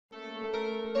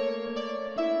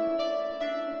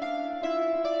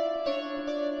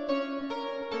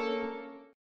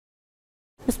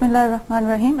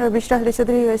बिस्मिल्लाहिर्रहमानिर्रहीम रब्बि इश्रह ली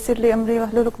सदरी वयस्सिर ली अमरी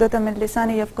वहलुल उक़दतम मिन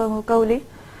लिसानी यफ़क़हू क़ौली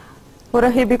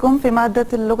उरहिबु बिकुम फ़ी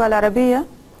माद्दतिल लुग़्गा अल अरबिय्या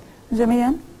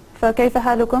जमीअन फ़कैफ़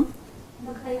हालुकुम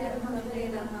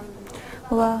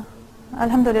व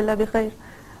अल्हम्दुलिल्लाह बिख़ैर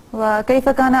व कैफ़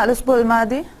काना अल उसबुअल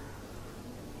मादी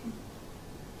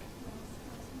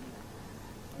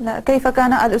ला कैफ़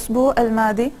काना अल उसबुअल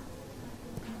मादी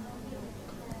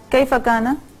कैफ़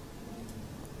काना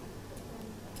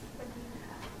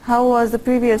How was the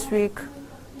previous week?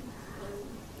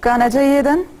 كان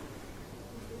جيدا؟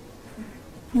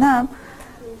 نعم.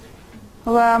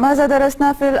 وماذا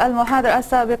درسنا في المحاضرة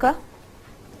السابقة؟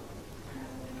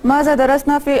 ماذا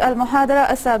درسنا في المحاضرة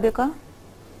السابقة؟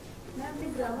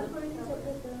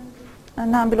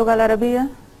 نعم باللغة العربية.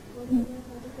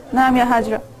 نعم يا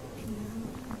هاجرة.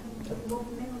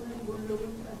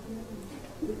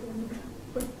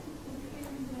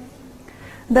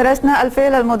 درسنا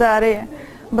الفعل المضارع.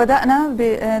 بدأنا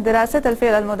بدراسة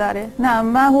الفعل المضارع.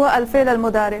 نعم. ما هو الفعل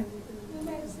المضارع؟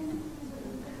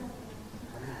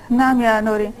 نعم يا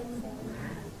نوري.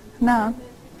 نعم.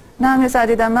 نعم يا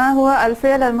ساجدة. ما هو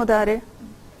الفعل المضارع؟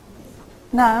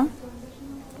 نعم.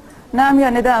 نعم يا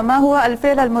نداء. ما هو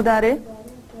الفعل المضارع؟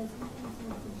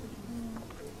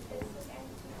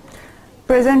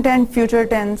 present and future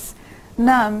tense.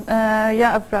 نعم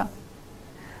يا أفرا.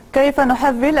 كيف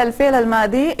نحول الفعل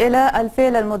الماضي إلى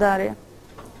الفعل المضارع؟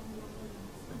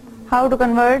 How to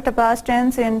convert the past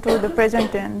tense into the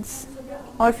present tense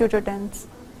or future tense?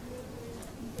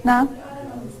 نعم.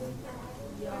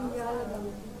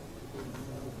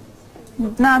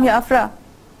 نعم يا أفرا.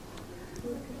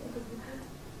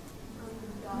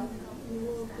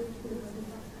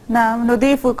 نعم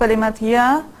نضيف كلمة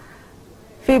يا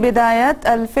في بداية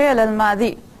الفعل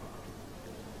الماضي.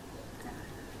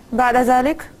 بعد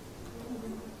ذلك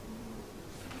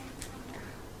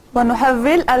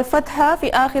ونحول الفتحة في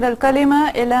آخر الكلمة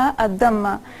إلى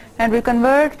الضمة, and we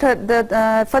convert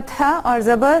the فتحة or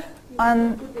zabar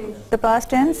on the past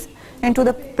tense into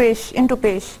the pesh.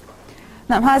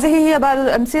 نعم هذه هي بعض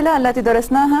الأمثلة التي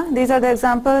درسناها. These are the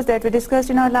examples that we discussed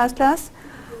in our last class.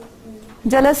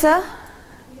 جلس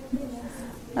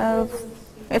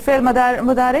فعل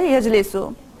مضارع يجلس.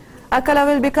 أكل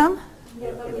will become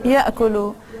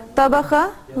يأكل. طبخ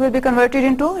will be converted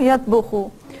into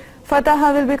يطبخ. فتح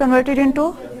will be converted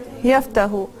into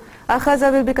يفتح.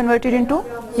 أخذ will be converted into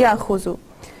يأخذ.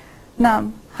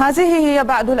 نعم هذه هي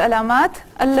بعض العلامات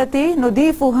التي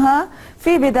نضيفها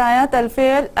في بداية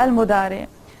الفعل المضارع.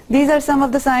 These are some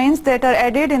of the signs that are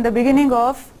added in the beginning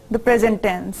of the present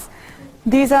tense.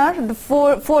 These are the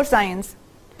four signs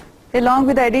along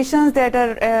with the additions that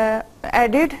are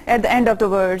added at the end of the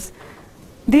words.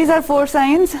 These are four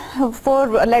signs, four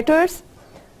letters: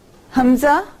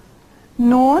 Hamza,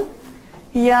 Noon,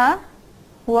 Ya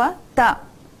wa Ta.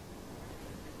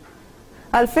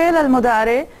 الفعل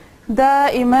المضارع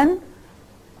دائما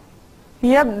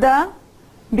يبدأ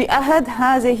بأحد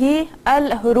هذه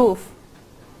الحروف.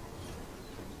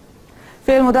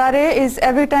 فعل مضارع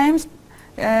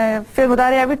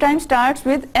every time starts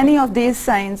with any of these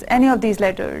signs, any of these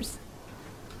letters.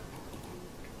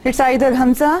 It's either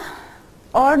Hamza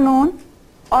or Noon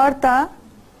or Ta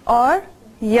or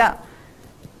Ya.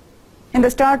 In the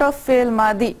start of fi'l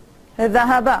madi,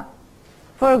 dhahaba,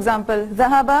 for example,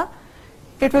 dhahaba,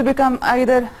 it will become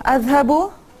either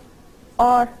adhabu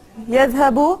or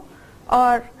yadhabu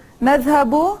or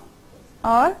nadhabu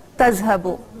or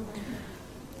tazhabu.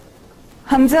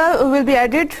 Hamza will be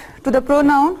added to the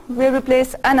pronoun where we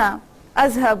place ana,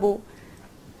 azhabu.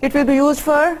 It will be used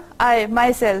for I,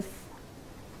 myself.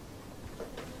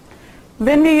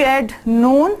 When we add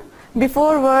noon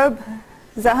before verb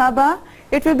zahaba,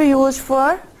 it will be used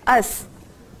for us,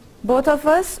 both of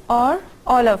us or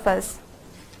all of us.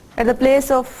 At the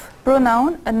place of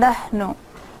pronoun nahnu.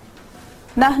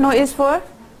 Nahnu is for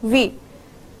we.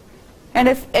 And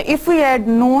if we add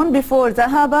noon before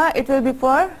zahaba, it will be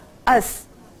for us.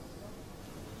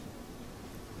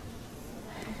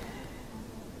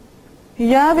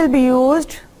 Ya will be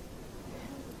used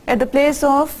at the place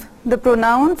of the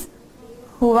pronouns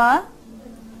huwa,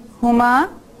 huma,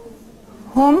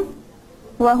 hum,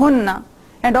 wa hunna,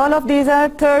 and all of these are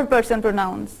third person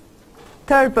pronouns,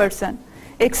 third person,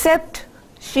 except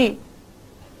she,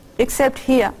 except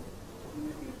here.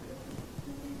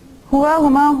 Huwa,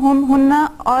 huma, hum,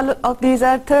 hunna, all of these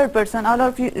are third person, all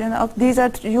of these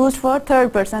are used for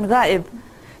third person, ghaib,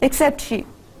 except she.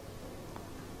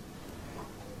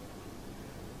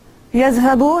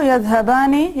 Yazhabu,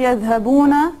 yadhabani,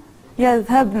 yadhabuna,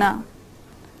 yadhabna.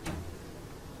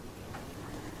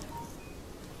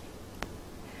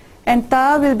 And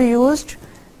ta will be used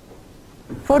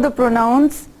for the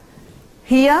pronouns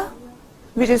hiya,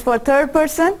 which is for third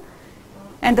person,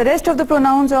 and the rest of the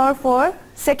pronouns are for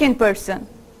second person.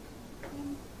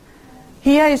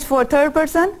 Hiya is for third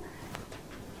person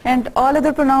and all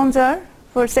other pronouns are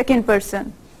for second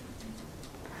person.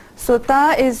 So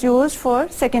ta is used for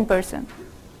second person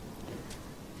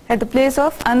at the place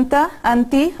of anta,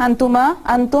 anti, antuma,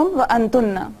 antum wa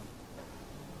antunna.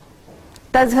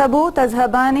 Tazhabu,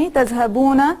 tazhabani,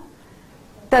 tazhabuna,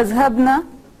 tazhabna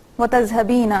wa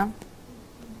tazhabina.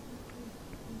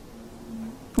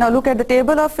 Now look at the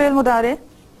table of fi'l mudari.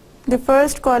 The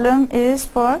first column is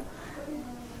for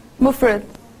mufrad,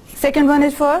 second one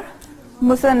is for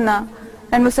musanna,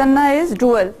 and musanna is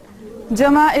dual.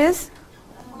 Jama is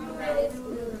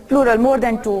plural, more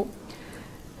than two.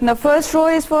 Now first two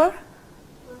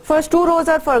rows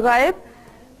are for ghaib,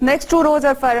 next two rows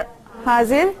are for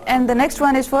hazir, and the next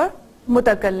one is for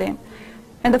mutakallim.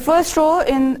 And the first row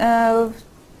in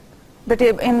the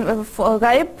table in for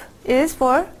ghaib is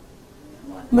for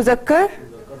muzakkar,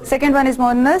 second one is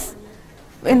muannas.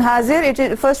 In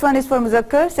hazir, first one is for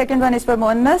muzakkar, second one is for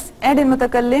muannas, and in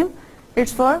mutakallim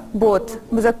it's for both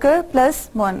muzakkar plus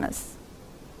muannas.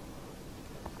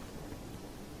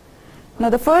 Now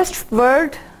the first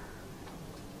word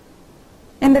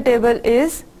in the table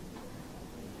is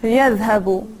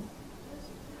yadhhabu.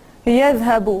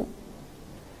 Yadhhabu.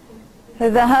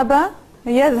 Dhahaba,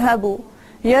 yadhhabu.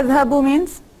 Yadhhabu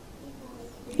means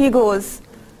he goes,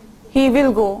 he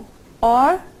will go,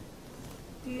 or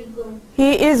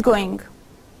he is going.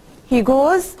 He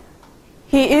goes,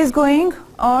 he is going,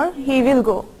 or he will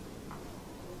go.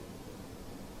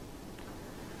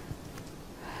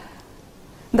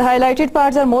 The highlighted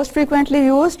parts are most frequently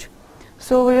used,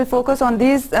 so we will focus on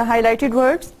these highlighted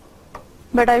words,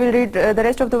 but I will read the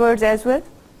rest of the words as well.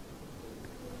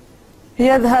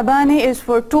 Yadhabani is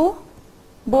for two,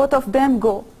 both of them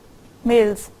go,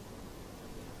 males.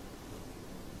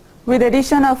 With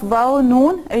addition of waw,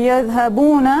 noon,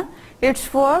 yadhabuna, it's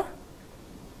for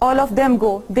all of them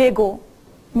go, they go,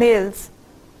 males.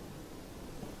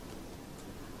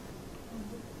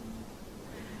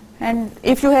 And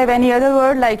if you have any other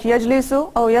word like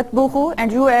yajlisu or yatbukhu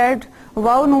and you add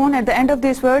waw noon at the end of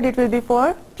this word, it will be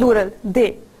for plural,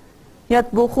 they.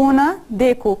 Yatbukhuna,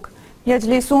 they cook.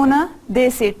 Yajlisuna,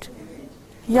 they sit.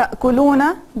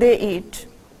 Yakuluna, they eat.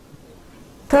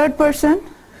 Third person,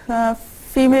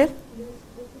 female,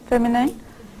 feminine.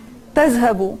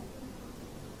 Tazhabu.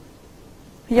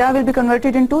 Ya will be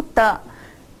converted into ta.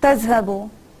 Tazhabu.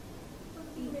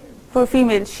 For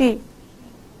female, she.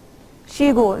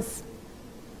 She goes,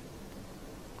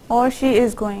 or she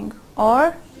is going,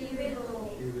 or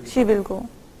she will go.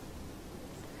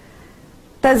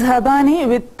 Tazhabani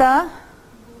with ta,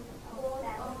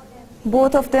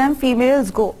 both of them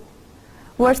females go.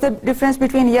 What's the difference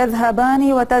between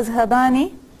yadhabani wa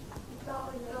tazhabani?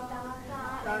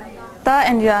 Ta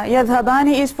and ya.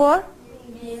 Yadhabani is for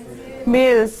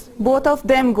males, both of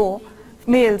them go,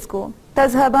 males go.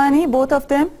 Tazhabani, both of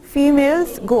them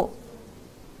females go.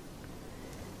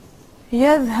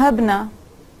 Yadhabna,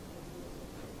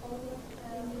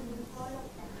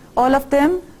 all of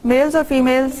them males or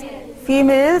females?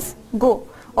 Females go.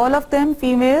 All of them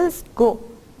females go.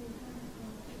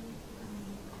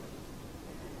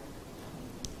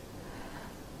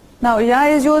 Now ya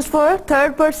is used for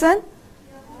third person.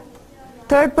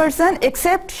 Third person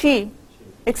except she.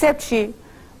 Except she.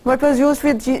 What was used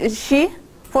with she?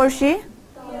 For she?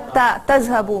 Ta.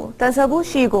 Tazhabu. Tazhabu,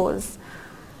 she goes.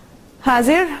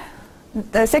 Hazir,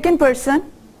 the second person,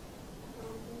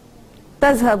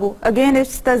 tazhabu, again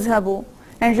it's tazhabu,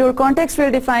 and your context will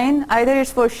define either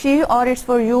it's for she or it's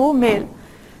for you, male.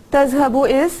 Tazhabu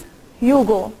is you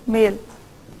go, male.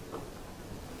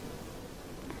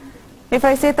 If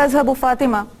I say tazhabu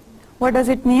Fatima, what does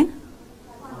it mean?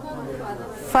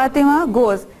 Fatima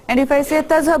goes. And if I say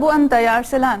tazhabu anta ya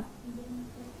Arsalan,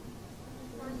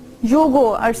 you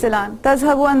go Arsalan.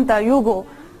 Tazhabu anta, you go.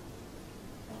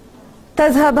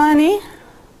 Tazhabani,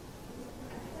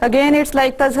 again it's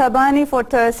like tazhabani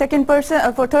for second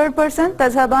person, for third person.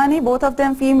 Tazhabani, both of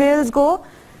them females go,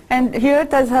 and here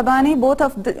tazhabani,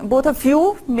 both of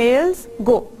you males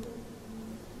go.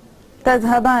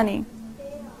 Tazhabani.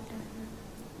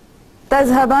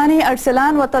 Tazhabani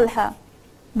Arsalan wa Talha,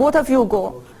 both of you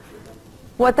go.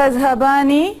 Wa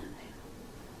tazhabani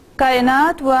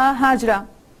Kainat wa Hajra.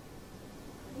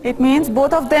 It means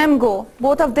both of them go.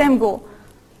 Both of them go.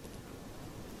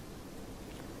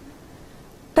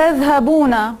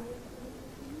 Tazhabuna,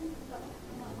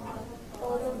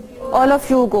 all of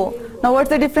you go. Now what's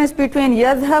the difference between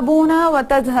yadhhabuna wa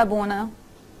tazhabuna?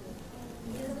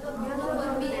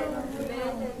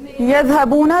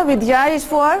 Yadhabuna with ya is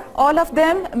for all of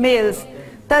them males.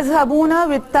 Tazhabuna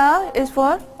with ta is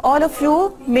for all of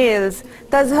you males.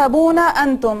 Tazhabuna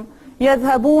antum.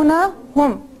 Yadhabuna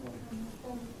hum.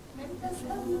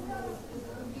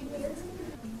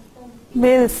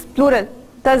 Males, plural.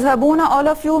 Tazhabuna, all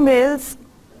of you males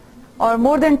or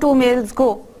more than two males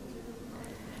go.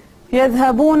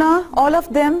 Yadhabuna, all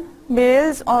of them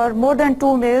males or more than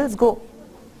two males go.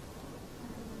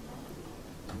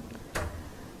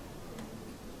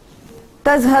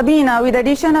 Tazhabina with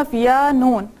addition of ya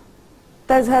noon.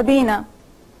 Tazhabina,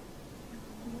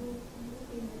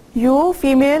 you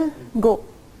female go.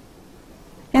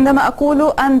 عندما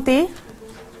أقول أنت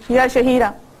يا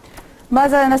شهيرة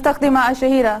ماذا نستخدم مع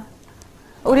الشهيرة؟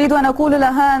 أريد أن أقول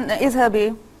لها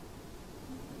اذهبي.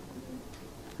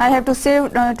 I have to say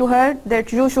to her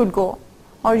that you should go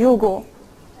or you go.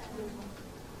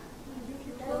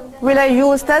 Will I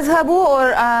use tazhabu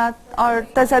or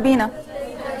tazhabina?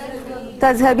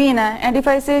 Tazhabina. And if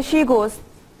I say she goes?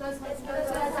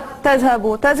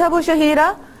 Tazhabu. Tazhabu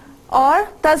shahira or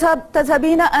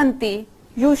tazhabina anti.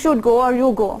 You should go or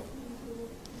you go.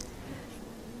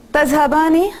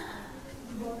 Tazhabani,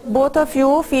 both of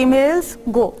you females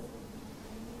go.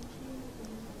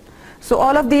 So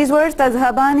all of these words,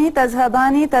 tazhabani,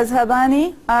 tazhabani,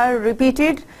 tazhabani, are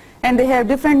repeated and they have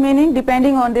different meaning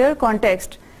depending on their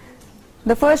context.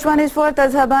 The first one is for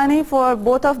tazhabani, for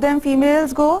both of them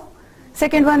females go.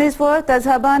 Second one is for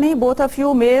tazhabani, both of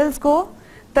you males go.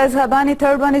 Tazhabani,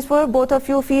 third one is for both of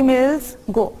you females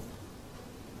go.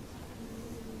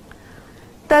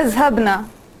 Tazhabna,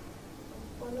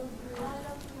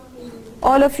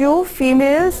 all of you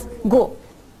females go.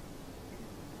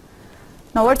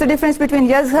 Now what's the difference between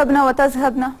yazhabna wa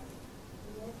tazhabna?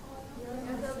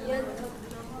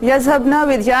 Yazhabna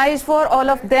with ya is for all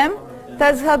of them.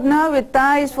 Tazhabna with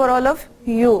ta is for all of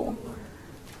you.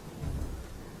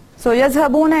 So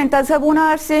yazhabuna and tazhabuna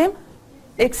are same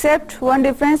except one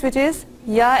difference, which is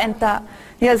ya and ta.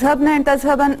 Yazhabna and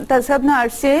tazhabna are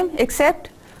same except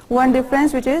one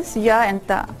difference, which is ya and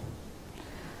ta.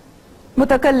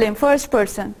 Mutakallim, first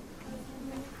person.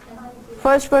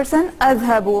 First person,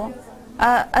 azhabu.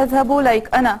 Azhabu like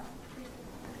ana,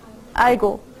 I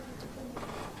go.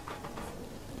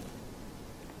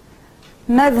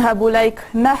 Nadhabu like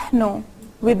nahnu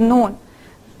with noon.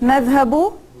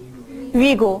 Nadhabu,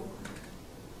 we go.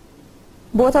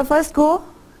 Both of us go,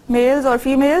 males or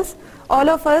females. All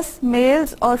of us,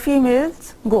 males or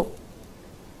females, go.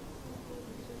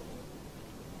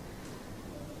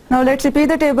 Now let's repeat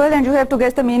the table and you have to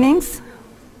guess the meanings.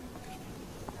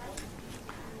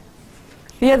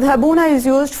 Yadhabuna is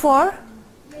used for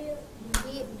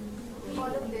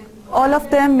all of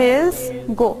them males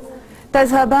go.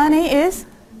 Tazhabani is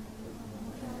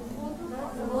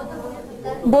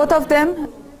both of them,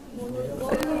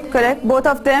 correct, both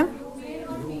of them,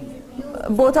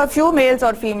 both of you males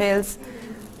or females.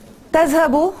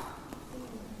 Tazhabu,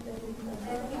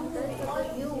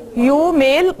 you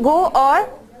male go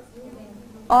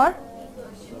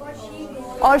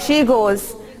or she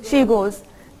goes, she goes.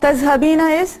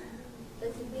 Tazhabina is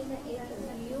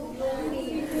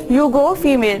you go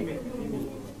female.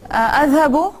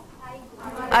 Azhabu,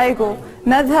 I go.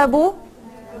 Nadhabu,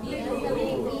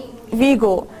 we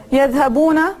go.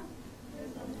 Yadhabuna,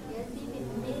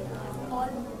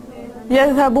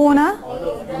 yadhabuna,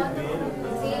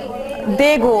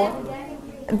 they go,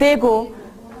 they go.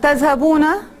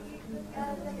 Tazhabuna,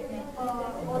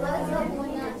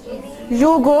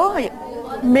 you go,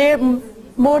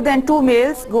 more than two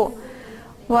males go.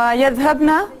 Wa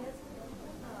yadhabna,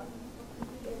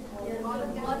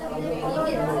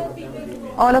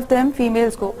 all of them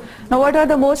females go. Now what are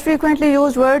the most frequently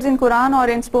used words in Quran or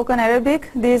in spoken Arabic?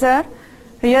 These are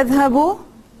yadhabu,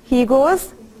 he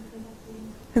goes.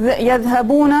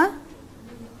 Yadhabuna,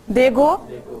 they go.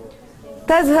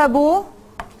 Tazhabu,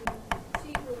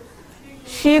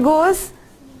 she goes.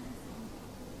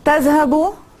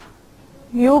 Tazhabu,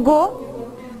 you go.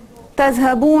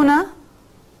 Tazhabuna,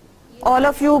 all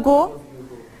of you go.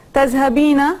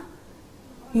 Tazhabina,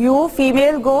 you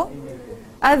female go.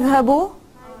 Azhabu,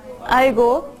 I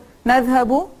go.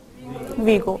 Nadhabu,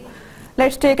 we go.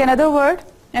 Let's take another word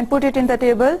and put it in the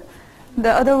table. The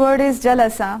other word is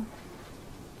jalasa.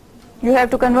 You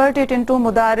have to convert it into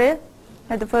mudare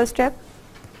at the first step.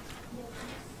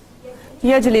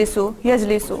 Yajlisu,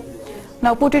 yajlisu.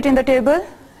 Now put it in the table.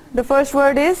 The first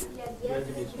word is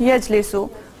yajlisu.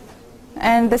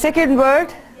 And the second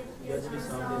word,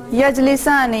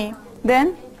 yajlisani.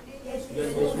 Then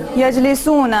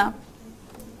yajlisuna.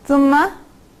 Thumma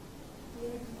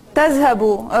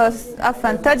tazhabu.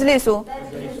 Tajlisu.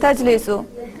 Tajlisu.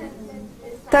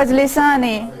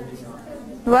 تجلسان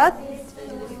what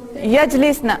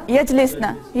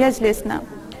يجلسن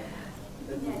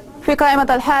في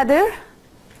قائمة الحاضر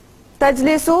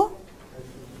تجلس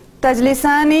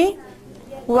تجلسان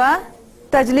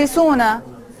وتجلسون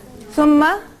ثم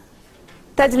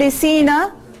تجلسين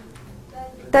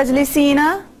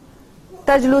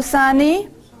تجلسان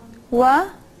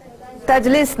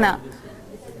وتجلسن.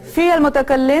 في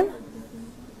المتكلم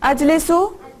أجلس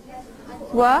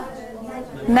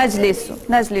ونجلس.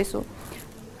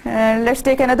 Let's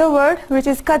take another word which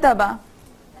is كتب.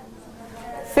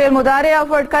 في المضارع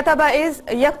word كتب is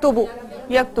يكتب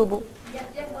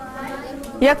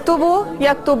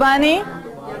يكتبان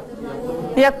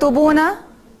يكتبون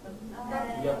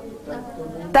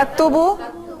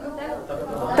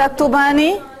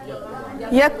تكتبان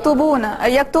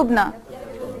يكتبن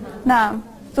نعم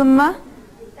ثم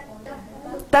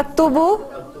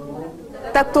تكتبان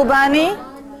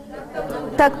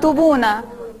تكتبون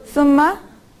ثم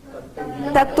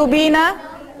تكتبين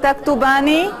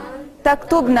تكتبان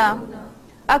تكتبن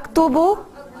أكتب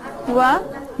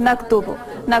ونكتب.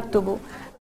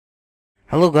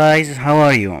 Hello guys, how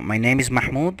are you? My name is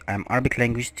Mahmoud. I'm Arabic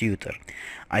language tutor.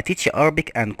 I teach Arabic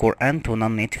and Quran to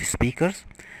non-native speakers.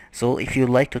 So if you'd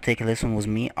like to take a lesson with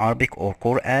me, Arabic or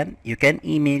Quran, you can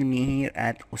email me here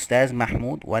at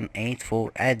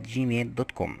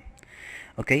ustazmahmoud184@gmail.com.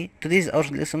 Okay, today's our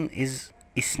lesson is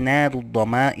إسناد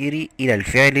الضمائر إلى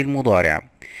الفعل المضارع.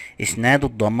 إسناد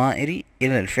الضمائر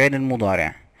إلى الفعل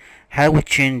المضارع. How we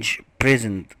change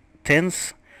present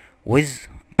tense with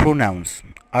pronouns.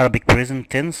 Arabic present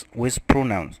tense with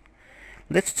pronouns.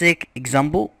 Let's take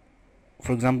example.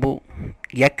 For example,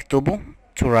 يكتب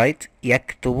to write.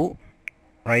 يكتب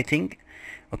writing.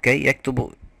 Okay,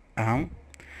 يكتب. How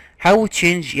we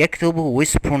change يكتب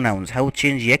with pronouns. How we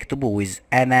change يكتب with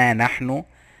أنا نحن,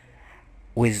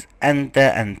 with أنت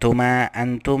أنتما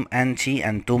أنتم أنتِ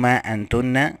أنتما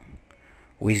أنتن,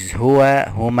 with هو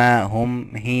هما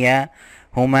هم هي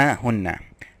هما هن.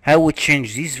 How we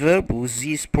change this verb with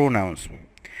these pronouns.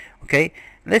 Okay,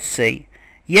 let's say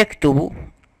يكتب.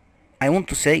 I want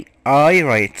to say I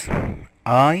write.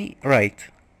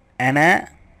 أنا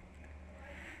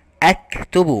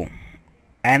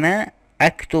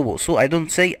أكتب. So I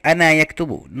don't say أنا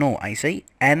يكتب. No, I say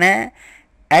أنا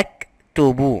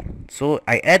أكتب. So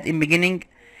I add in beginning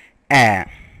a.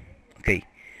 Okay,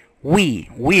 we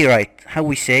write. How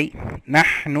we say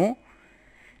نحن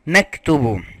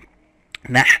نكتب.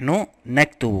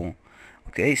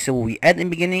 Okay, so we add in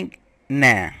beginning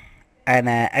na.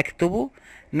 أنا أكتب.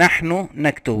 نحن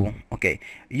نكتب. Okay,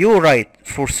 you write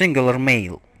for singular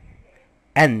male.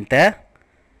 أنت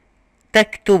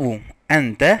تكتب.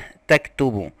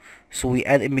 So we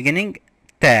add in beginning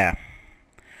ta.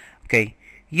 Okay,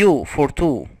 you for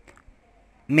two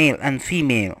male and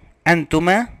female.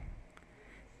 أنتما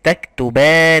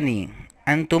تكتبان.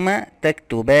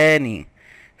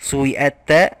 So we add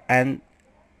ta and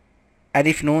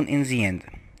alif noon in the end.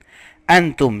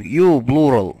 أنتم, you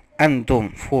plural. أنتم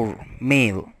for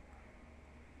male.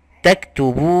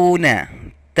 تكتبون.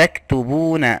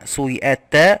 So we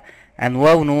add ta and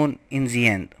waw noon in the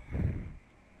end.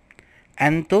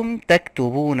 أنتم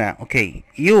تكتبون. Okay,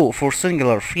 you for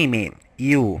singular female.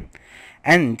 You.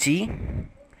 أنت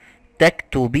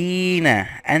تكتبين.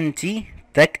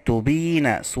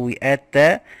 So we add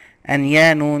ta and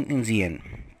ya noon in the end.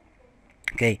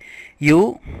 Okay,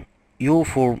 you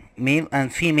for male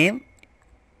and female.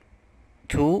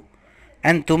 Two.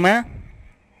 أنتما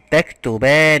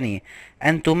تكتبان.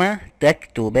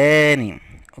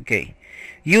 Okay,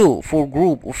 you for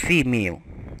group of female.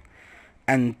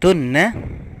 أنتن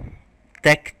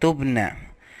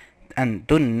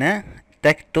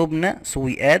تكتبن. So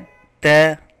we add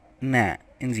ta na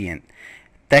in the end.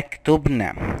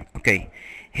 تكتبن. Okay,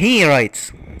 he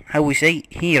writes. How we say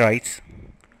he writes?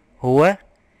 هو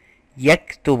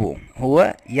يكتب.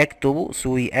 So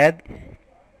we add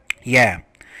ya.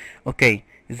 Okay,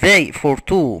 they for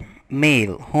two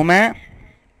male. هما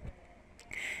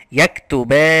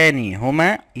يكتبان.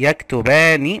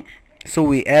 So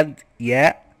we add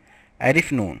ya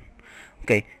alif noon.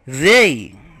 Okay,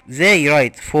 they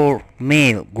write for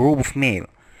male, group of male.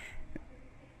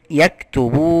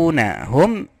 يكتبون.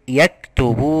 هم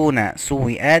يكتبون. So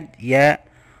we add ya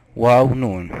waw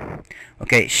noon.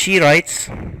 Okay, she writes.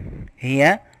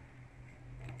 هي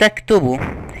تكتب.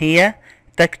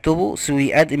 So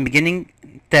we add in beginning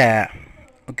ta.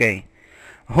 Okay,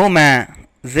 هما,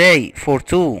 they for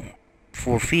two,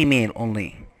 for female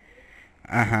only.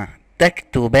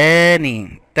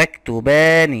 تكتبان.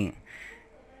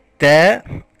 تا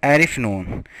alif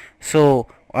noon. So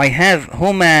I have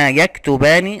هما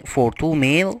يكتبان for two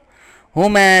male.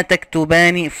 هما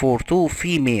تكتبان for two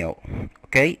female.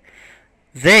 Okay.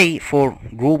 They for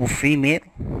group of female.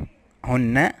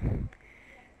 هن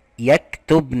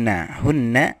يكتبن.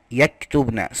 هن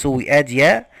يكتبن. So we add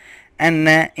يا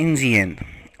أن in the end.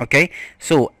 Okay.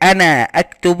 So أنا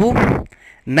أكتب.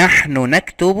 نحن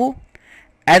نكتب.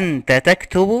 أنت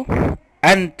تكتب.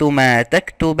 أنتما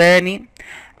تكتبان.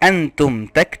 أنتم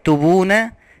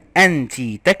تكتبون. أنت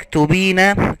تكتبين.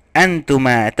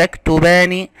 أنتما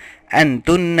تكتبان.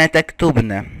 أنتن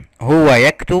تكتبن. هو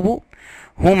يكتب.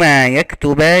 هما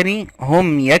يكتبان.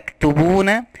 هم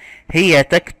يكتبون. هي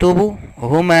تكتب.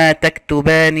 هما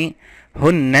تكتبان.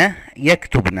 هن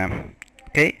يكتبن.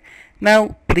 Okay.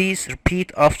 Now please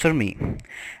repeat after me.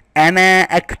 أنا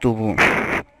أكتب.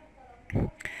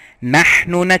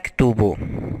 نحن نكتب.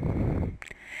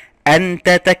 أنت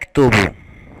تكتب.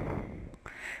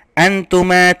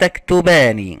 أنتما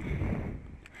تكتبان.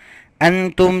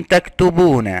 أنتم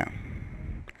تكتبون.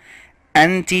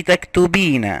 أنت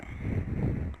تكتبين.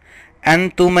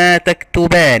 أنتما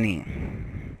تكتبان.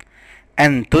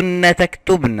 أنتن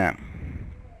تكتبن.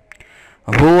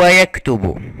 هو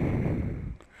يكتب.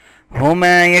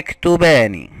 هما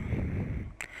يكتبان.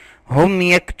 هم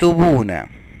يكتبون.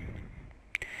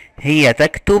 هي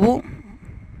تكتب.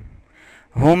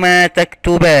 هما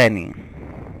تكتبان.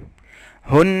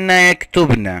 هن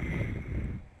يكتبن.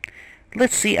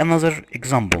 Let's see another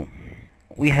example.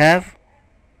 We have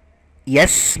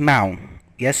يسمع.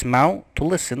 يسمع to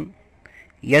listen.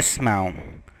 يسمع.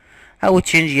 I will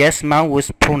change يسمع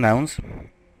with pronouns.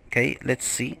 Okay, let's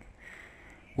see.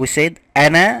 We said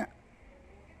أنا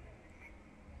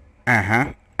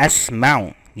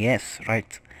أسمع. Yes,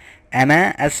 right.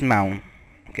 أنا أسمع.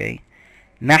 Okay.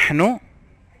 نحن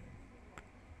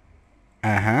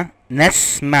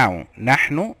نسمع.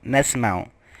 نحن نسمع.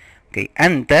 Okay.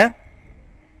 أنت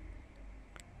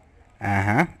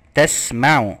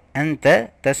تسمع. أنت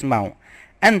تسمع.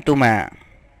 أنتما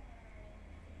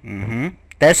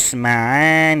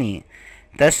تسمعان.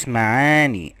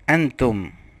 تسمعان.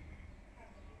 أنتم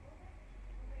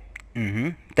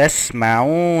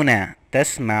تسمعون.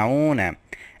 تسمعون.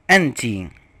 أنت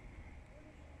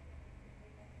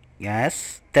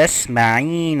yes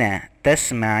تسمعين.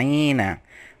 تسمعين.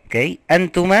 okay.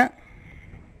 أنتما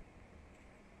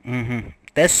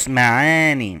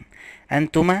تسمعان.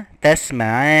 أنتما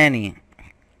تسمعان.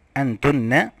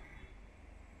 أنتن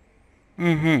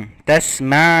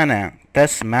تسمعن.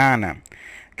 تسمعن.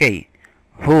 okay.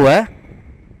 هو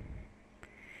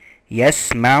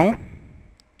يسمع.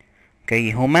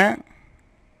 okay. هما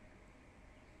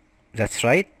that's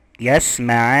right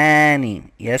يسمعان.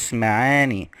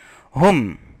 يسمعان.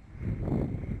 هم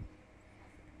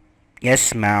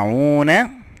يسمعون.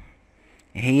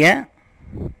 هي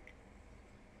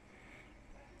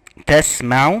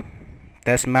تسمع.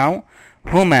 تسمع.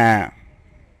 هما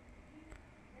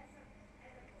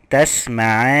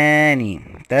تسمعان.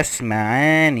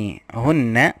 تسمعان.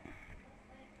 هن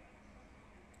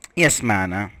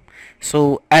يسمعن.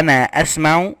 so أنا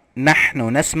أسمع.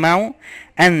 نحن نسمع.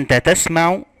 أنت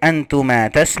تسمع. أنتما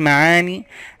تسمعان.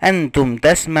 أنتم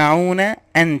تسمعون.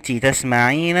 أنت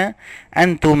تسمعين.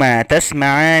 أنتما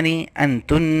تسمعان.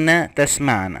 أنتن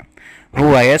تسمعن.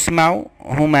 هو يسمع.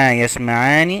 هما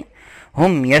يسمعان.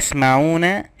 هم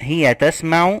يسمعون. هي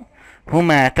تسمع.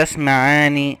 هما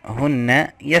تسمعان. هن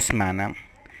يسمعن.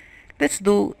 Let's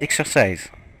do exercise.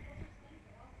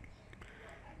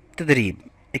 تدريب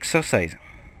exercise.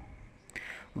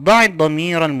 ضع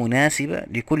الضمير المناسب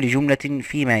لكل جملة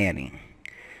فيما يلي.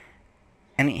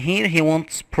 And here he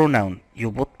wants pronoun.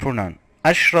 You put pronoun.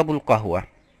 أشرب القهوة.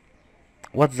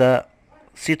 What's the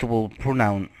suitable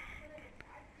pronoun?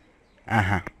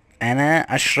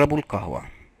 أنا أشرب القهوة.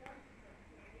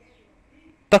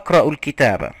 تقرأ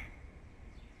الكتاب.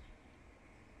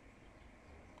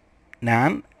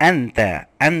 نعم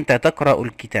أنت تقرأ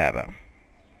الكتاب.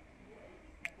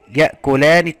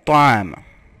 يأكلان الطعام.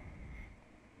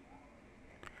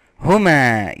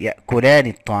 هما يأكلان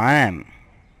الطعام.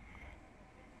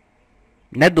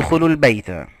 ندخل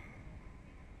البيت.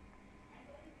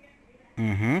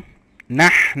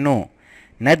 نحن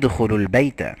ندخل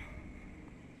البيت.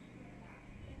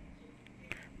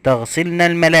 تغسلن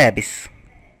الملابس.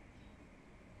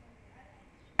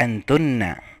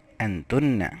 أنتن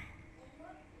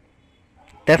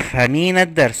تفهمين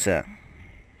الدرس.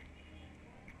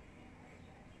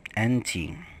 أنت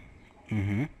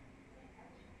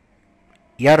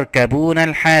يركبون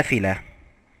الحافلة.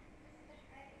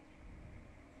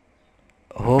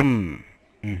 هم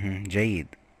جيد.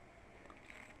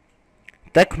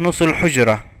 تكنس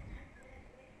الحجرة.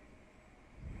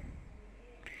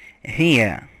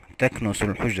 هي تكنس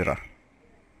الحجرة.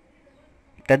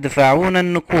 تدفعون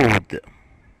النقود.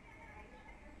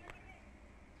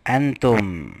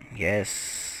 أنتم. yes.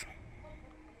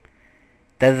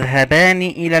 تذهبان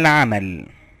إلى العمل.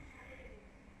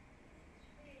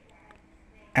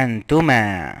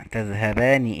 أنتما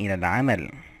تذهبان إلى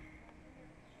العمل.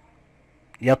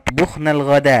 يطبخن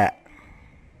الغداء.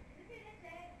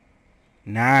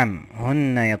 نعم،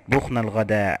 هن يطبخن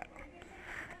الغداء.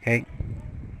 okay.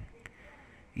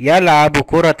 يلعب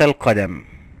كرة القدم.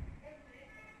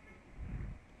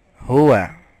 هو.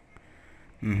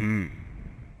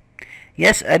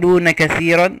 يسألون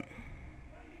كثيرا.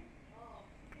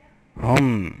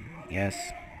 هم. yes.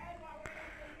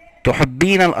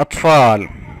 تحبين الأطفال.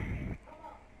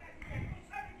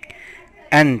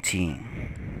 أنت.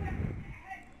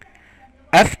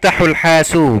 أفتح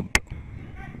الحاسوب.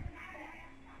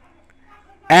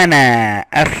 أنا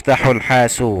أفتح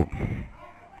الحاسوب.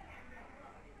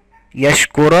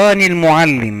 يشكران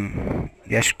المعلم.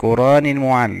 يشكران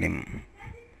المعلم.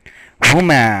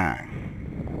 هما.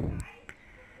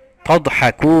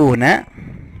 تضحكون.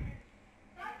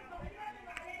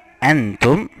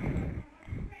 أنتم.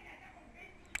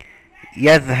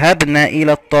 يذهبن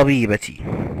إلى الطبيبة.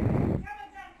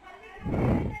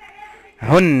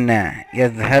 هن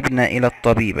يذهبن إلى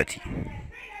الطبيبة.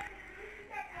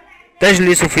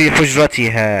 تجلس في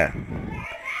حجرتها.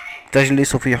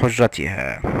 تجلس في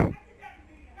حجرتها.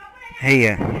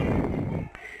 هي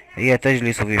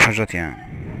تجلس في حجرتها.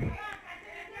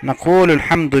 نقول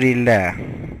الحمد لله.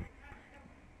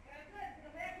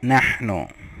 نحن.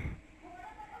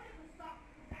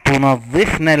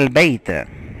 تنظفن البيت.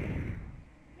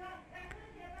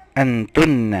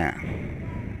 أنتن.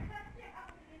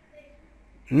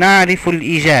 نعرف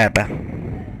الإجابة.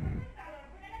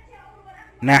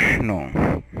 نحن.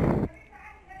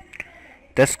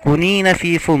 تسكنين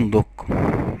في فندق.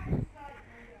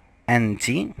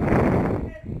 أنت.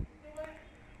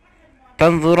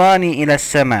 تنظران إلى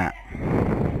السماء.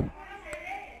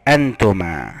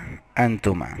 أنتما.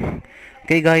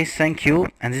 Okay guys, thank you,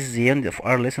 and this is the end of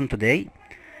our lesson today.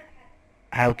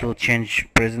 How to change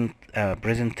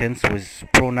present tense with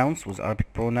pronouns, with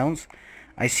Arabic pronouns.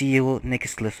 I see you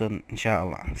next lesson,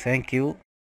 inshallah. Thank you.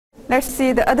 Let's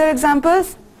see the other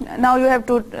examples. Now you have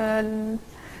to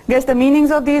guess the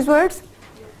meanings of these words.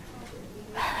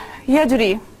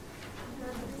 Yajri.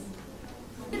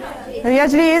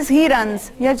 Yajri is he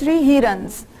runs. Yajri, he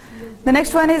runs. The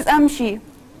next one is amshi.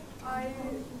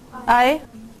 I.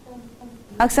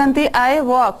 Aksanti, I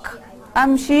walk.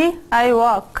 Amshi, I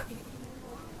walk.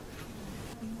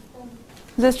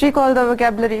 Just recall the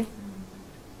vocabulary.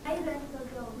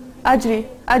 Ajri.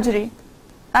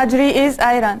 Ajri is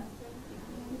I run.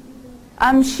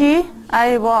 Amshi,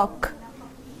 I walk.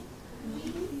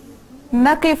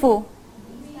 Nakifu.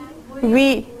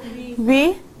 We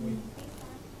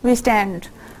stand.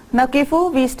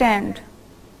 Nakifu, we stand.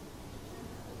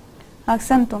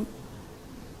 Aksantum.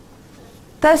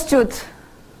 Tasjud.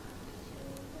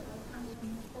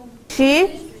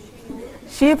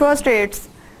 She prostrates.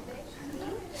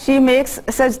 She makes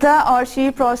sajda or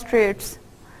she prostrates.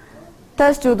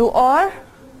 Tasjudu, or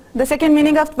the second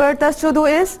meaning of the word tasjudu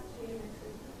is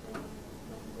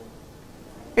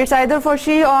it's either for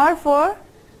she or for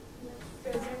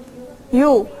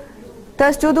you.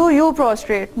 Tasjudu, you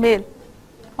prostrate, male,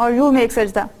 or you make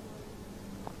sajda.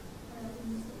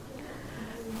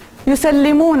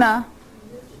 Yusallimuna.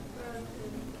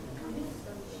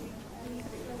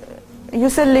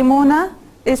 Yusallimuna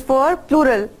is for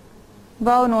plural.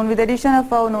 Vav noon, with addition of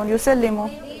vav noon. Yusallimu.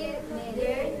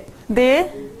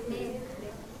 They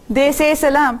say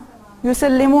salam.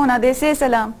 Yusallimuna, they say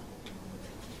salam.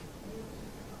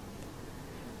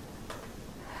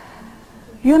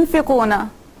 ينفقون.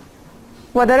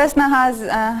 ودرسنا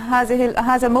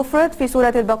هذا المفرد في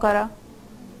سورة البقرة.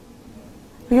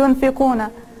 ينفقون.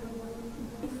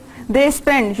 They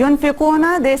spend.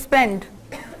 ينفقون, they spend.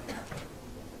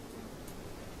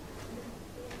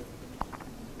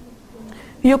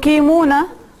 يقيمون.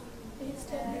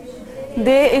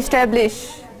 They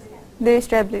establish.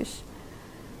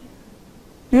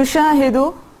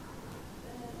 يشاهد.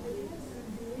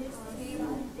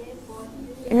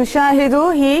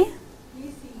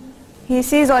 he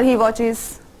sees or he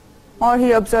watches or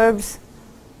he observes.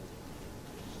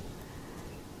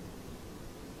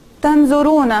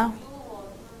 تنظرون.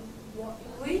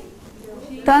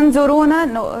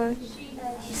 No,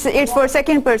 it's for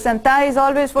second person. Ta is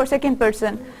always for second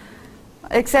person,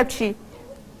 except she.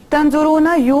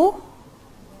 Tanzuruna, you,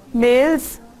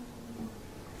 males,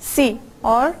 see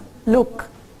or look.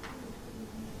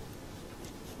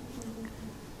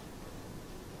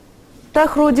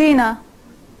 تخرجين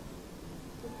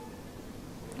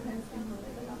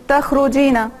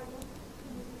تخرجين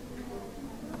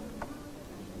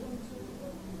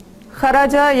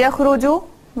خرج يخرج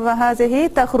وهذه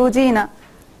تخرجين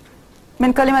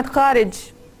من كلمة خارج.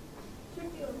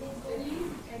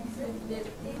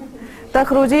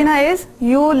 تخرجين is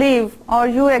you leave or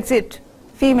you exit,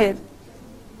 female.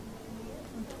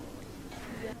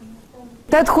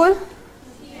 تدخل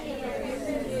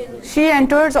she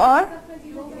enters or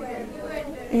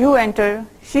you enter.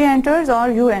 She enters or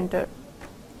you enter.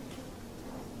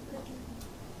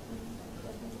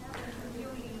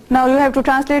 Now you have to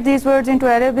translate these words into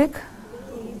Arabic.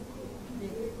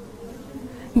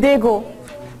 They go.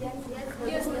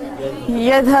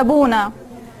 يذهبون.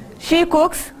 She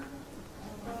cooks.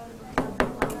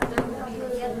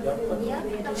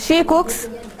 She cooks.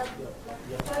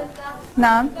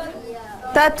 نعم.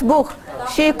 تطبخ.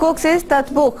 She cooks is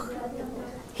تطبخ.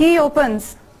 He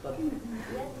opens.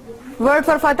 Word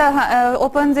for fataha,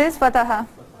 opens is fataha.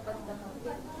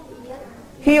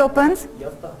 He opens.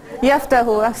 يفتح.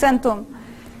 أحسنتم.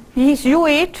 You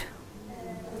eat.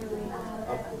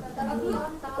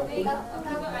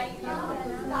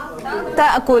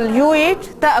 تأكل. You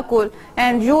eat. تأكل.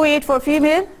 And you eat for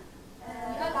female.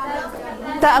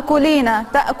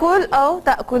 تأكلين. تأكل أو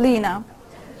تأكلين.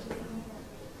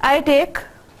 I take.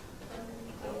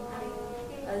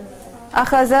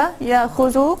 أخذ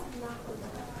يأخذ.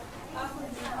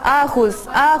 آخذ.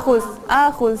 آخذ.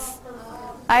 آخذ.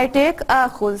 I take.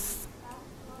 آخذ.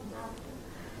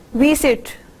 We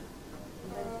sit.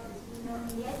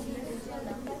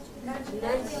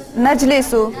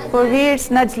 نجلس. For we it's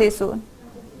نجلس.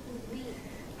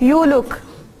 You look.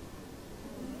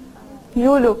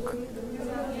 You look.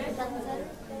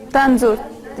 تنظر.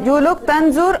 You look.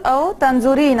 تنظر أو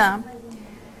تنظرين.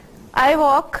 I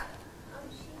walk.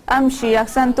 أمشي.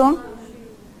 أحسنتم.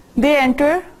 They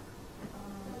enter.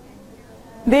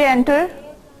 They enter.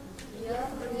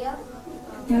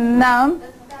 نعم.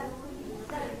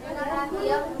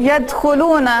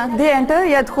 يدخلون. They enter.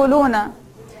 يدخلون.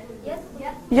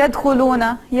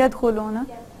 يدخلون. يدخلون.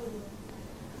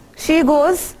 She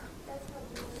goes.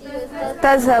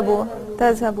 تذهب.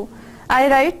 تذهب. I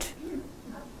write.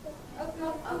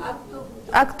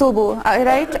 أكتب. I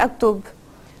write. أكتب.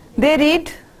 They read.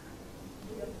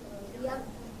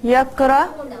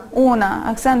 يقرؤون.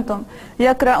 أحسنتم.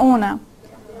 يقرؤون.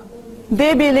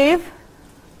 They believe.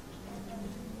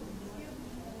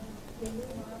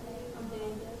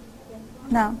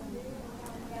 نعم.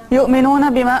 يؤمنون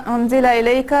بما أنزل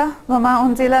إليك وما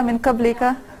أنزل من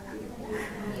قبلك.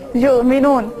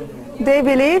 يؤمنون. They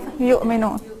believe.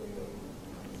 يؤمنون.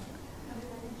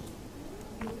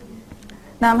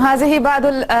 نعم. هذه بعض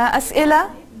الأسئلة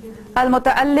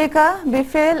المتعلقة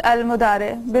بفعل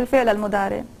المضارع. بالفعل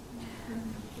المضارع.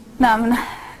 نعم.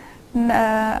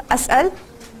 أسأل.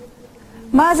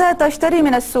 ماذا تشتري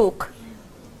من السوق؟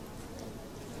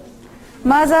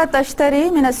 ماذا تشتري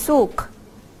من السوق؟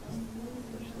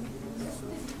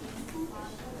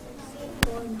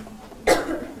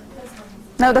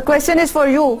 Now the question is for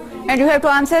you and you have to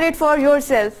answer it for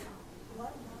yourself.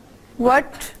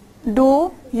 What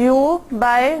do you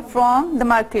buy from the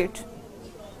market?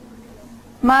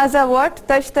 ماذا what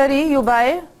تشتري you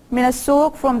buy من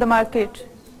السوق from the market.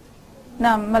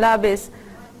 نعم. ملابس.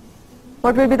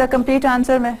 What will be the complete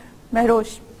answer مهروش؟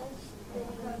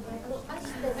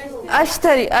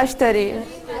 أشتري. أشتري.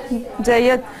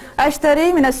 جيد.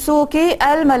 أشتري من السوق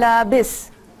الملابس.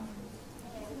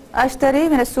 أشتري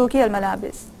من السوق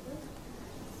الملابس.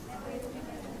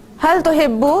 هل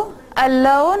تحب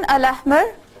اللون الأحمر؟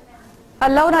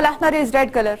 اللون الأحمر is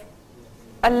red color.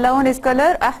 اللون is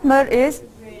color. أحمر is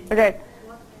red.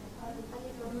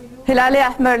 هلال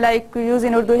أحمر like use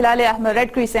in Urdu. هلال أحمر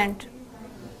red crescent.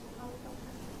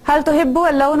 هل تحب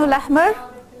اللون الأحمر؟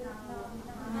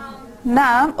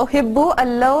 نعم. أحب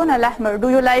اللون الأحمر. Do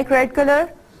you like red color؟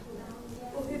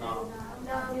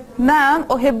 نعم.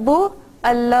 أحب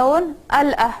اللون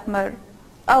الأحمر.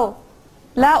 أو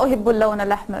لا أحب اللون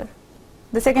الأحمر.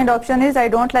 The second option is I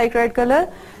don't like red color.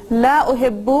 لا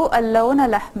أحب اللون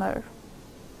الأحمر.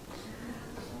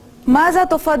 ماذا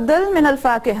تفضل من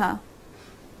الفاكهة؟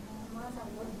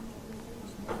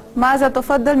 ماذا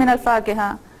تفضل من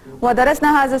الفاكهة؟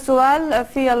 ودرسنا هذا السؤال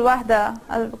في الوحدة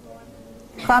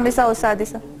الخامسة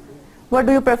والسادسة. What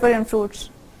do you prefer in fruits?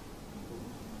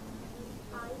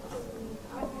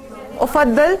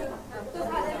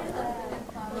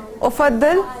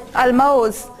 أفضل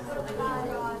الموز.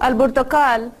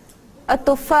 البرتقال.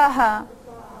 التفاحة.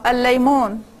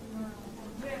 الليمون.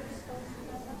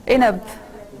 عنب.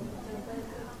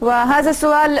 وهذا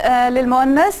السؤال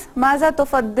للمؤنث، ماذا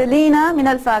تفضلين من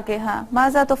الفاكهة؟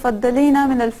 ماذا تفضلين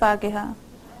من الفاكهة؟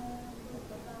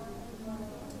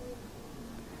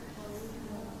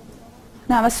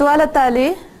 نعم. السؤال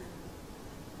التالي،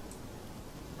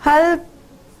 هل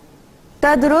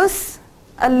تدرس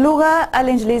اللغة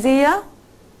الإنجليزية؟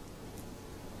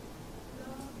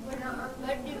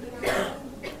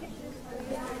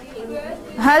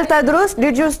 هل تدرس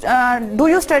do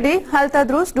you study هل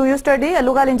تدرس do you study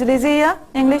اللغة الإنجليزية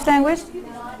English language؟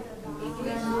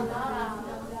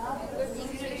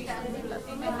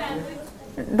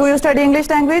 do you study English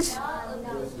language؟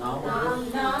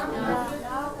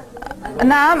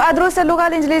 نعم أدرس اللغة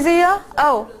الإنجليزية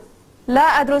أو لا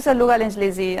أدرس اللغة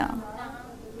الإنجليزية.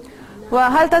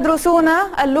 وهل تدرسون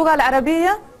اللغة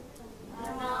العربية؟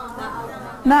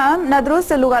 نعم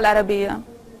ندرس اللغة العربية.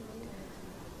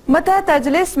 متى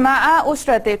تجلس مع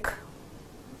أسرتك؟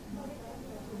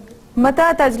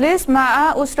 متى تجلس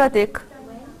مع أسرتك؟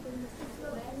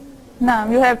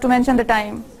 نعم you have to mention the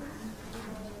time.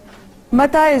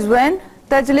 متى is when,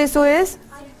 تجلس is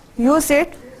you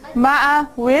sit, مع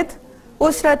with,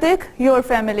 أسرتك your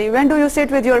family. When do you sit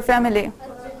with your family?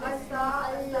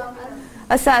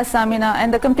 الساعة الثامنة.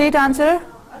 And the complete answer,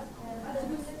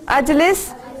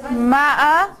 أجلس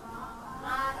مع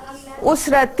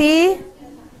أسرتي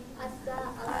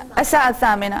الساعة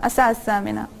الثامنة. الساعة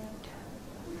الثامنة.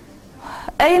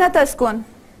 أين تسكن؟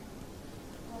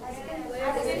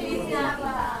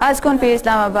 أسكن في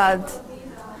إسلام آباد.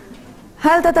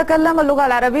 هل تتكلم اللغة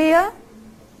العربية؟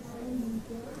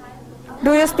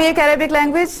 Do you speak Arabic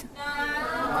language?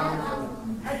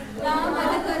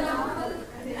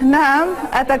 نعم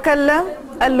أتكلم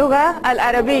اللغة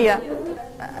العربية.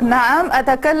 نعم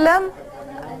أتكلم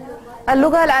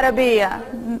اللغة العربية.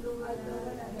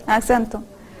 أحسنتم.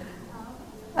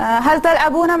 هل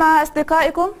تلعبون مع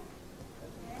أصدقائكم؟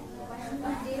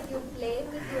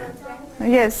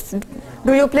 Yes.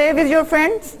 Do you play with your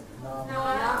friends?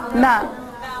 No.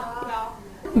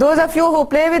 Those of you who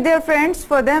play with their friends,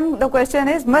 for them the question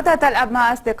is متى تلعب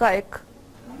مع أصدقائك?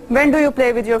 When do you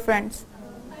play with your friends?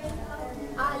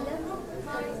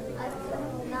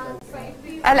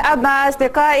 ألعب مع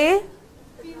أصدقائي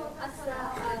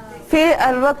في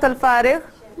الوقت الفارغ،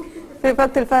 في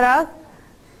وقت الفراغ،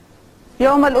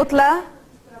 يوم العطلة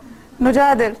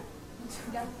نجادل،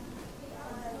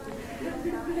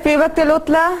 في وقت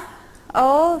العطلة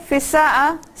أو في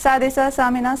الساعة السادسة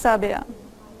الثامنة السابعة.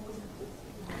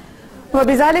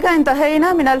 وبذلك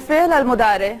انتهينا من الفعل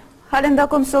المضارع. هل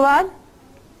عندكم سؤال؟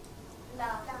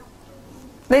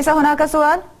 ليس هناك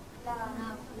سؤال؟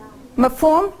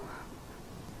 مفهوم؟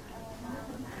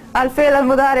 الفعل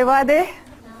المضارع واضح؟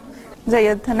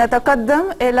 جيد. نتقدم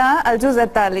إلى الجزء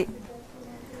التالي.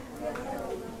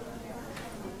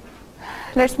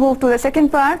 Let's move to the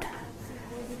second part.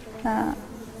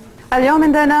 اليوم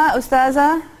عندنا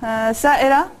أستاذة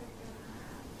سائرة،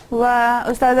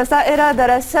 وأستاذة سائرة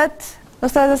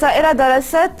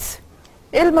درست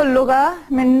علم اللغة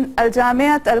من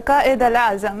الجامعة القائد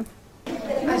الأعظم.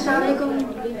 السلام عليكم.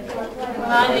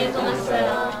 وعليكم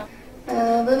السلام.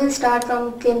 We will start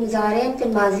from fil muzari and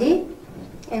fil mazi,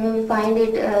 and we will find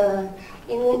it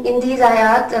in these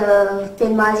ayat,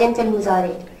 fil mazi and fil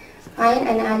muzari. Fine,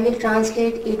 and I will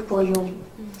translate it for you.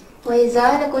 وَإِذَا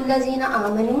لَقُوا الَّذِينَ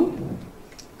آمَنُوا,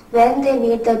 when they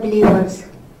meet the believers,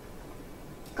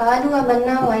 قَالُوا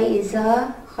آمَنَّا وَإِذَا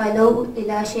خَلَوْا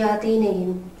إِلَى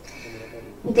شَيَاطِينِهِمْ,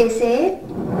 they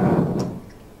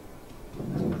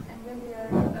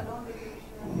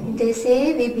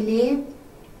say we believe,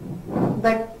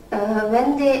 but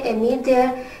when they meet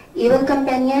their evil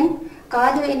companion,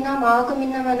 قَالُوا إِنَّا مَعَكُمْ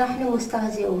إِنَّمَا نَحْنُ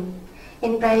مُسْتَهْزِئُونَ,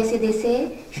 in privacy they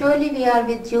say, surely we are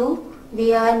with you,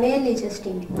 we are merely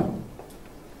jesting.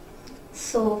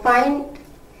 So find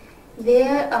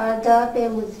where are the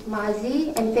fil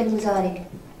mazi and fil muzari.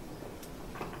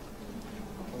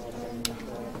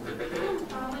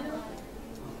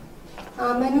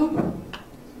 Amanu,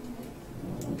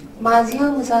 mazi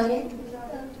or muzari?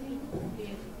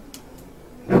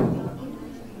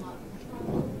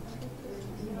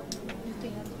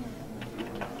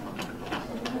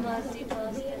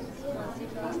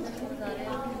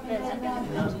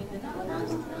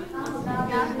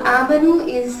 Amanu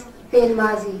is fil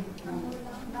mazi.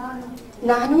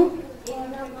 Nahnu?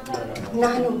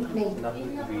 Nahnu,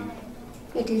 nahi.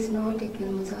 It is not a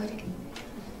fil muzari.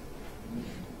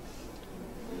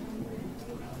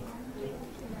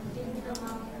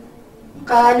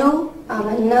 Qalu,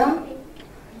 amanna,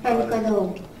 and kalau.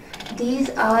 These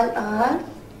all are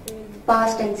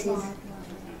past tenses.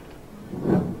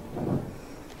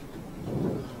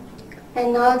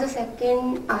 And now the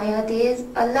second ayat is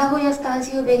Allahu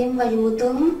yastahzi'u bihim wa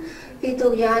yumutuhum fi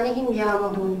tughyanihim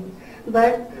ya'mahun.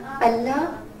 But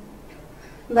Allah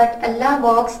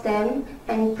mocks them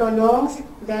and prolongs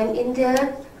them in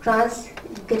their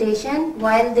transgression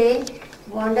while they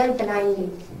wander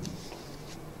blindly.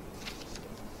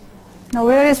 Now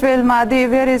where is fi'l madi?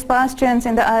 Where is past tense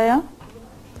in the ayah?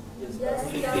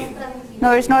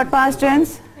 No, it's not past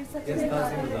tense.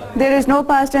 There is no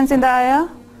past tense in the ayah.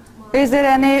 Is there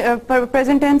any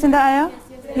present tense in the ayah?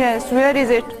 Yes. Where is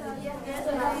it?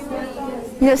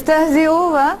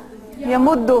 Yastahzi'u wa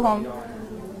yamudduhum.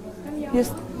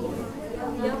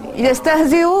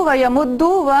 Yastahzi'u wa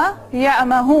yamuddu wa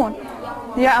ya'mahun.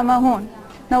 Ya'mahun.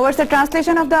 Now what's the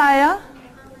translation of the ayah?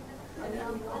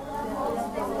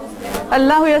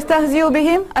 Allahu yastahzi'u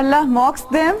bihim. Allah mocks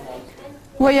them.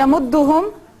 Wa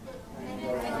yamudduhum.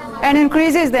 And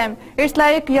increases them. It's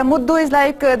like yamuddu is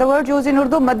like the word used in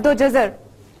Urdu, maddo jazar.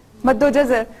 Maddo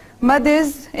jazar. Mad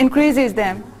is increases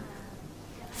them.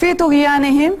 Fi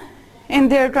tughyanihim, in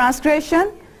their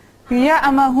transgression.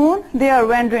 Ya'mahun, they are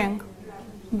wandering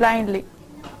blindly.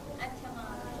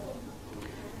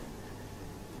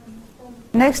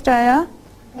 Next ayah.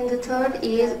 And the third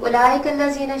is Ulaika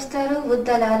allazina ishtaru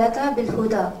wad-dalalata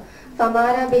bil-huda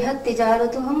famara bihat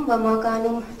tijaratuhum wa ma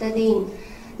kanu muhtadin.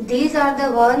 These are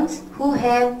the ones who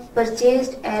have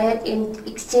purchased error in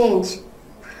exchange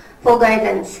for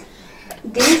guidance.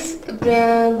 This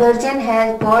virgin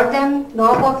has brought them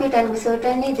no profit, and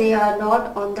certainly they are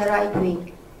not on the right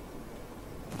way.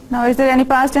 Now is there any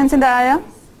past tense in the ayah?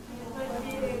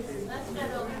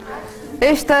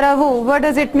 Ishtarahu, what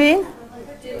does it mean?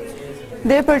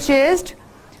 They purchased.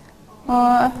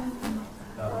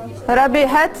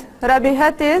 Rabihat,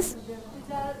 Rabihat is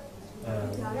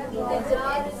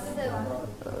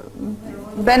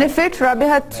benefit.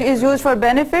 Rabihat is used for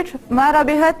benefit. Ma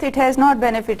Rabihat, it has not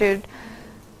benefited.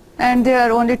 And there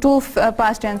are only two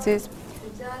past tenses.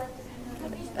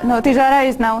 No, tijara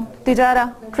is now.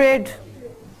 Tijara, trade.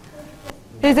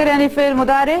 Is there any fi'l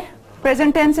mudari,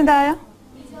 present tense in the ayah?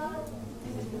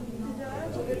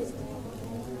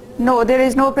 No, there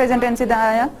is no present tense in the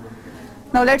ayah.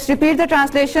 Now let's repeat the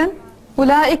translation.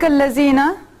 Ulaika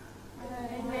allazina.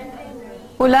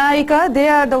 Ulaika, they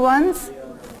are the ones.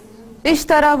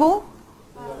 Ishtarahu,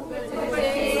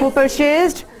 who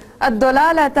purchased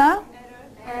ad-dalalata,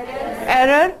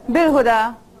 error,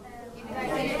 bil-huda,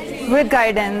 with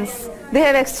guidance. They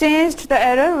have exchanged the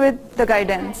error with the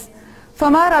guidance.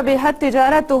 Fama rabihat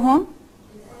tijaratuhum.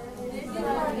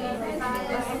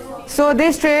 So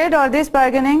this trade or this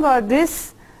bargaining or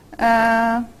this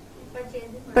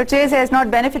purchase has not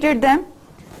benefited them.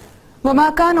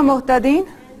 Wama kanu muhtadin,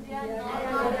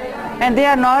 and they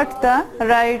are not the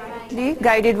rightly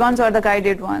guided ones or the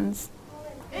guided ones.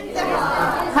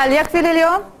 هل يكفي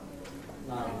لليوم؟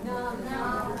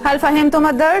 هل فهمتم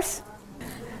الدرس؟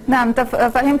 نعم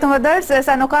فهمتم الدرس.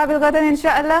 سنقابل غدا إن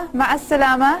شاء الله. مع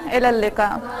السلامة، إلى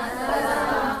اللقاء.